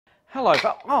Hello,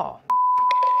 oh.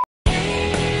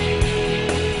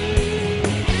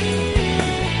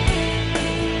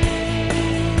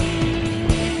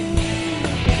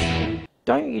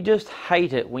 Don't you just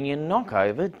hate it when you knock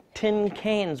over tin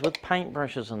cans with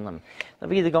paintbrushes in them?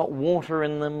 They've either got water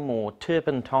in them or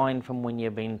turpentine from when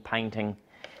you've been painting.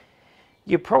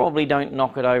 You probably don't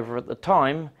knock it over at the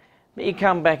time, but you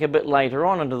come back a bit later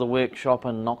on into the workshop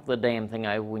and knock the damn thing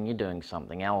over when you're doing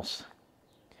something else.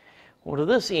 Well, to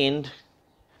this end,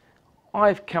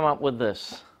 I've come up with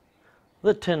this,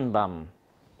 the tin bum.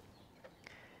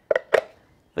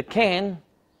 The can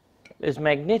is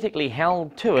magnetically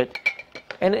held to it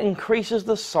and it increases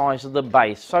the size of the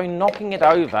base, so knocking it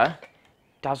over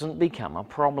doesn't become a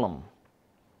problem.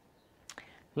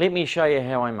 Let me show you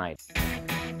how I made it.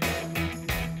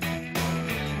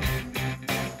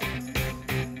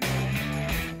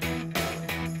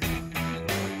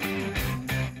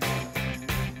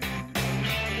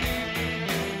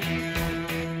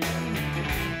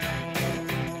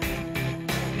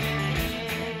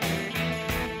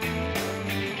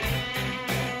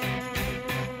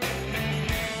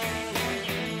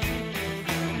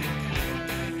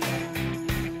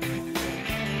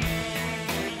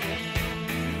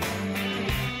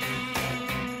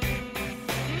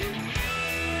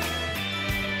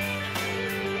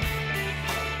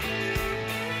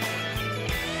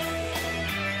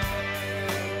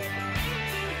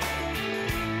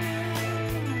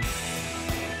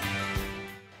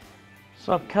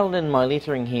 So I've coloured in my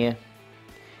lettering here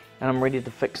and I'm ready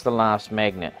to fix the last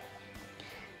magnet.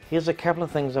 Here's a couple of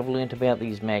things I've learnt about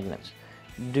these magnets.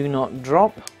 Do not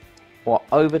drop or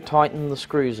over tighten the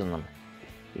screws in them.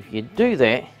 If you do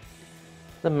that,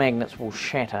 the magnets will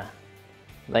shatter.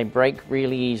 They break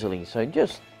really easily, so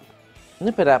just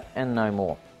nip it up and no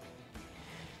more.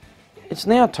 It's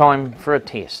now time for a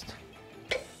test.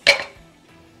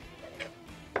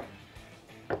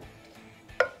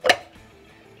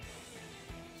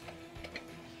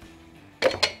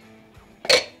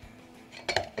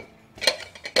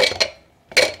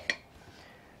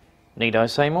 Need I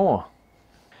say more?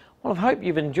 Well, I hope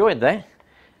you've enjoyed that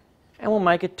and will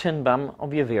make a tin bum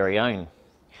of your very own.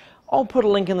 I'll put a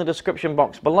link in the description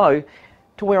box below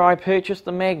to where I purchased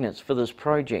the magnets for this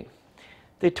project.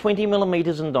 They're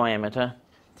 20mm in diameter,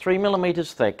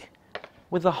 3mm thick,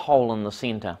 with a hole in the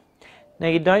centre. Now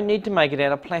you don't need to make it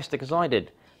out of plastic as I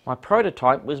did. My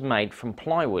prototype was made from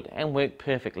plywood and worked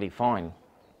perfectly fine.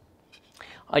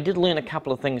 I did learn a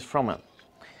couple of things from it.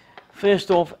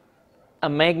 First off, a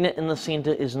magnet in the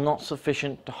centre is not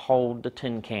sufficient to hold the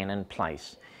tin can in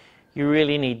place. You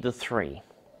really need the three.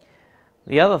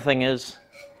 The other thing is,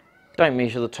 don't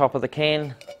measure the top of the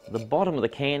can. The bottom of the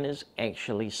can is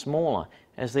actually smaller,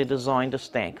 as they're designed to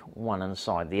stack one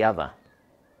inside the other.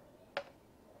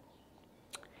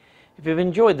 If you've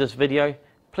enjoyed this video,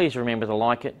 please remember to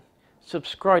like it.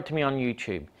 Subscribe to me on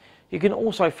YouTube. You can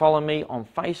also follow me on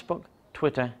Facebook,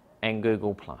 Twitter and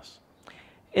Google+.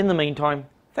 In the meantime,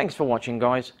 thanks for watching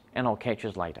guys, and I'll catch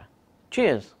you later.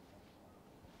 Cheers!